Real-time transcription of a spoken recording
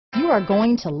are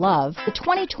going to love the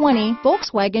 2020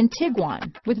 Volkswagen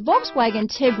Tiguan. With Volkswagen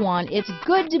Tiguan, it's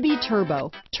good to be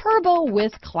turbo. Turbo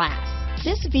with class.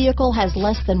 This vehicle has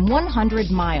less than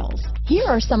 100 miles. Here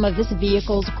are some of this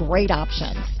vehicle's great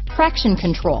options: traction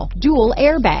control, dual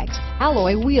airbags,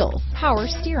 alloy wheels, power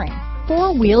steering,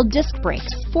 four-wheel disc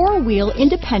brakes, four-wheel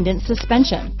independent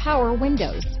suspension, power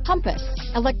windows, compass,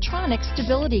 electronic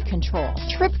stability control,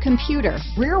 trip computer,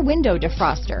 rear window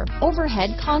defroster,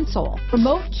 overhead console,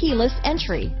 remote keyless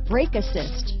entry, brake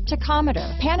assist,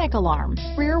 tachometer, panic alarm,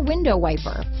 rear window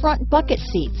wiper, front bucket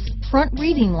seats, front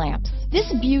reading lamps.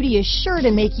 This beauty is sure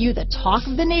to make you the talk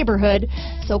of the neighborhood,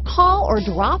 so call or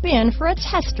drop in for a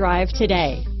test drive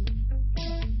today.